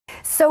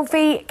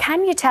Sophie,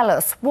 can you tell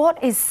us what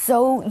is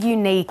so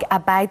unique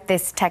about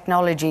this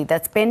technology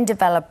that's been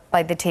developed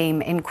by the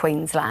team in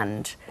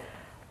Queensland?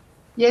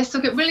 Yes,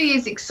 look, it really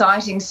is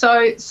exciting.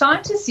 So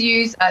scientists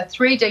use a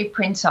 3D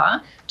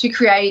printer to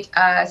create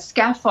a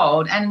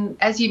scaffold, and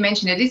as you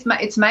mentioned,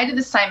 it's made of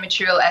the same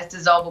material as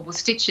dissolvable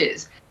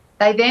stitches.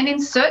 They then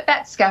insert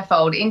that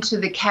scaffold into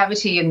the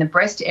cavity in the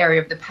breast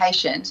area of the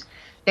patient,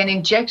 then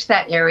inject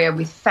that area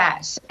with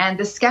fat, and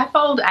the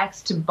scaffold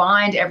acts to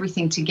bind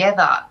everything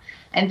together.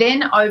 And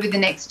then over the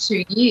next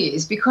 2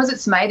 years, because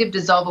it's made of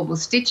dissolvable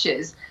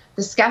stitches,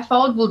 the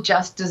scaffold will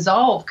just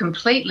dissolve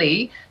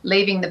completely,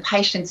 leaving the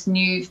patient's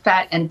new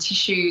fat and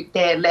tissue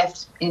there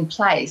left in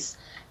place.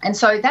 And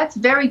so that's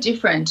very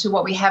different to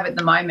what we have at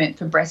the moment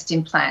for breast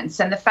implants.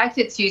 And the fact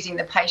that it's using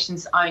the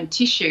patient's own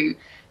tissue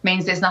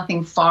means there's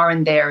nothing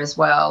foreign there as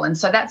well. And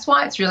so that's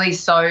why it's really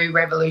so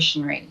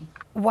revolutionary.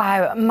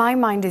 Wow, my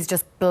mind is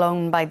just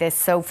blown by this,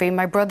 Sophie.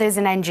 My brother's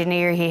an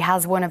engineer. He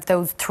has one of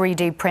those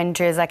 3D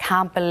printers. I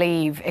can't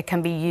believe it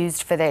can be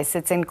used for this.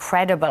 It's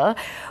incredible.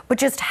 But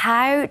just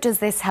how does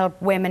this help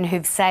women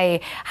who've,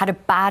 say, had a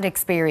bad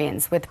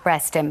experience with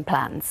breast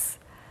implants?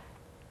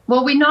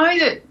 Well, we know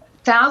that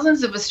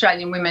thousands of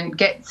Australian women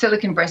get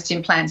silicone breast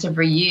implants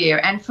every year,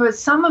 and for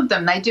some of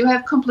them, they do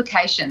have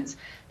complications.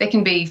 There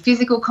can be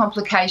physical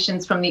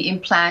complications from the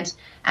implant,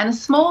 and a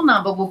small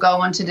number will go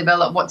on to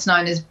develop what's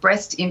known as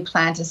breast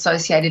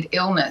implant-associated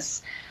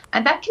illness.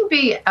 And that can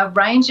be a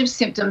range of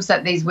symptoms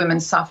that these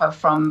women suffer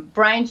from: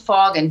 brain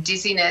fog and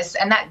dizziness,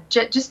 and that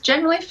just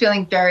generally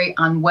feeling very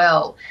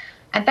unwell.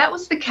 And that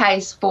was the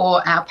case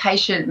for our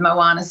patient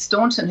Moana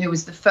Staunton, who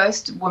was the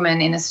first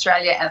woman in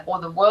Australia, or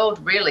the world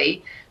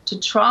really, to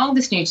trial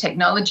this new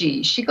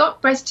technology. She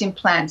got breast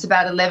implants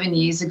about 11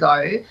 years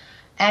ago,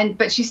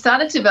 but she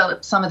started to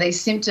develop some of these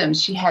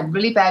symptoms. She had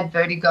really bad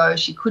vertigo,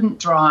 she couldn't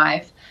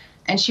drive,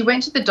 and she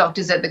went to the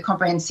doctors at the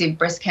Comprehensive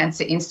Breast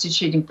Cancer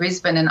Institute in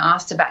Brisbane and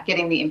asked about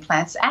getting the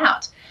implants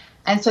out.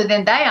 And so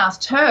then they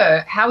asked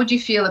her, how would you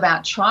feel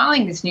about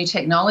trialling this new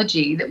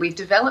technology that we've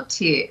developed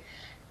here?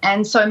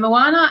 And so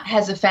Moana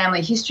has a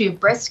family history of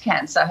breast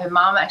cancer. Her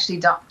mum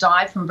actually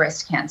died from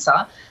breast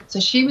cancer, so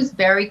she was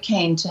very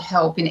keen to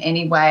help in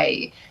any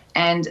way.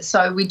 And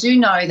so we do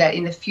know that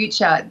in the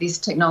future this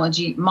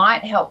technology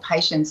might help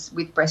patients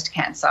with breast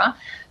cancer.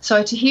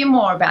 So to hear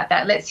more about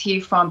that, let's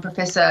hear from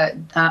Professor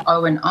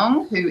Owen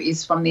Ong, who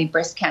is from the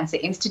Breast Cancer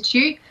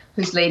Institute,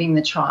 who's leading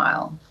the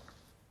trial.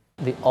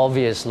 The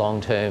obvious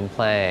long-term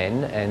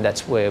plan, and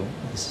that's where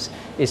this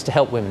is to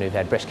help women who've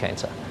had breast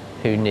cancer,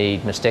 who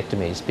need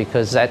mastectomies,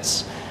 because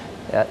that's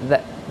an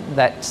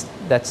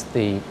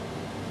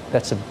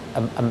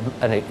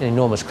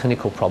enormous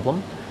clinical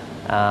problem,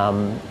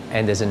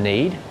 and there's a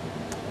need,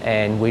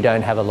 and we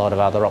don't have a lot of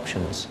other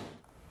options.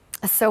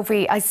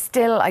 Sophie, I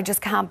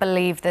just can't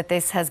believe that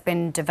this has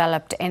been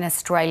developed in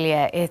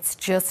Australia. It's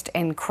just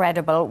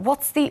incredible.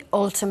 What's the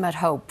ultimate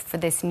hope for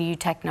this new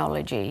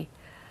technology?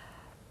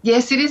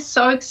 Yes, it is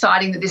so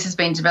exciting that this has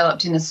been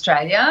developed in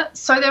Australia.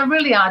 So there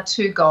really are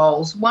two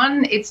goals.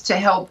 One, it's to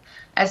help,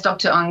 as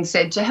Dr. Ong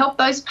said, to help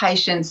those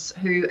patients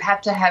who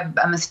have to have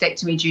a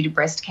mastectomy due to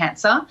breast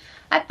cancer.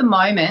 At the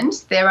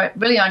moment, there are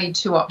really only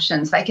two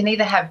options. They can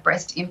either have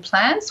breast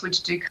implants,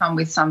 which do come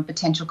with some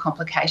potential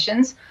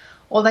complications,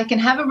 or they can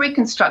have a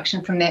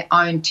reconstruction from their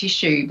own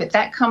tissue, but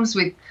that comes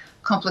with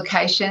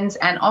complications,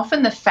 and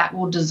often the fat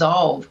will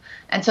dissolve.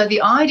 And so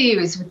the idea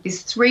is with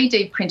this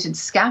 3D printed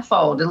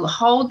scaffold, it'll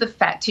hold the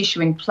fat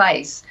tissue in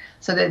place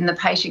so that the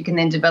patient can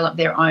then develop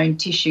their own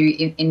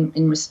tissue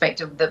in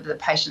respect of the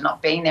patient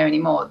not being there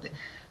anymore.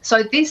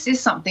 So this is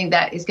something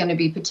that is going to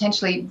be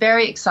potentially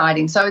very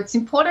exciting. So it's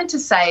important to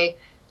say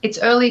it's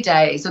early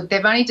days. Look,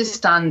 they've only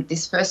just done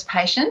this first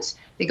patient.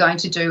 They're going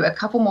to do a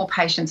couple more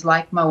patients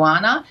like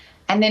Moana,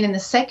 and then in the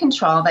second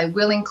trial they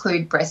will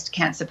include breast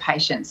cancer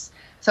patients.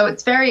 So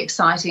it's very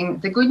exciting.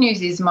 The good news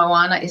is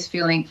Moana is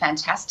feeling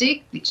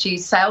fantastic. She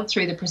sailed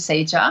through the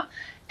procedure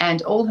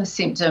and all her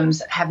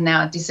symptoms have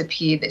now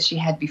disappeared that she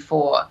had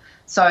before.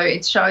 So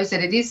it shows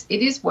that it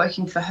is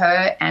working for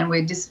her, and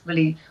we're just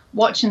really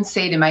watch and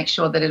see to make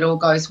sure that it all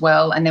goes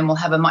well, and then we'll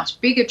have a much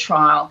bigger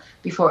trial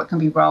before it can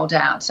be rolled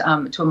out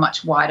to a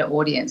much wider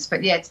audience.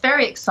 But yeah, it's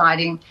very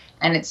exciting,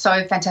 and it's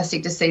so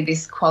fantastic to see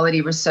this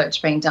quality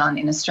research being done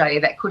in Australia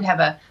that could have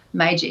a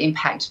major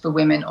impact for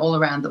women all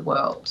around the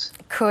world.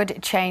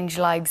 Could change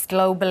lives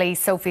globally.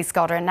 Sophie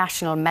Scott, our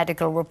national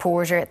medical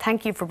reporter,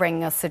 thank you for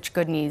bringing us such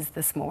good news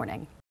this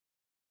morning.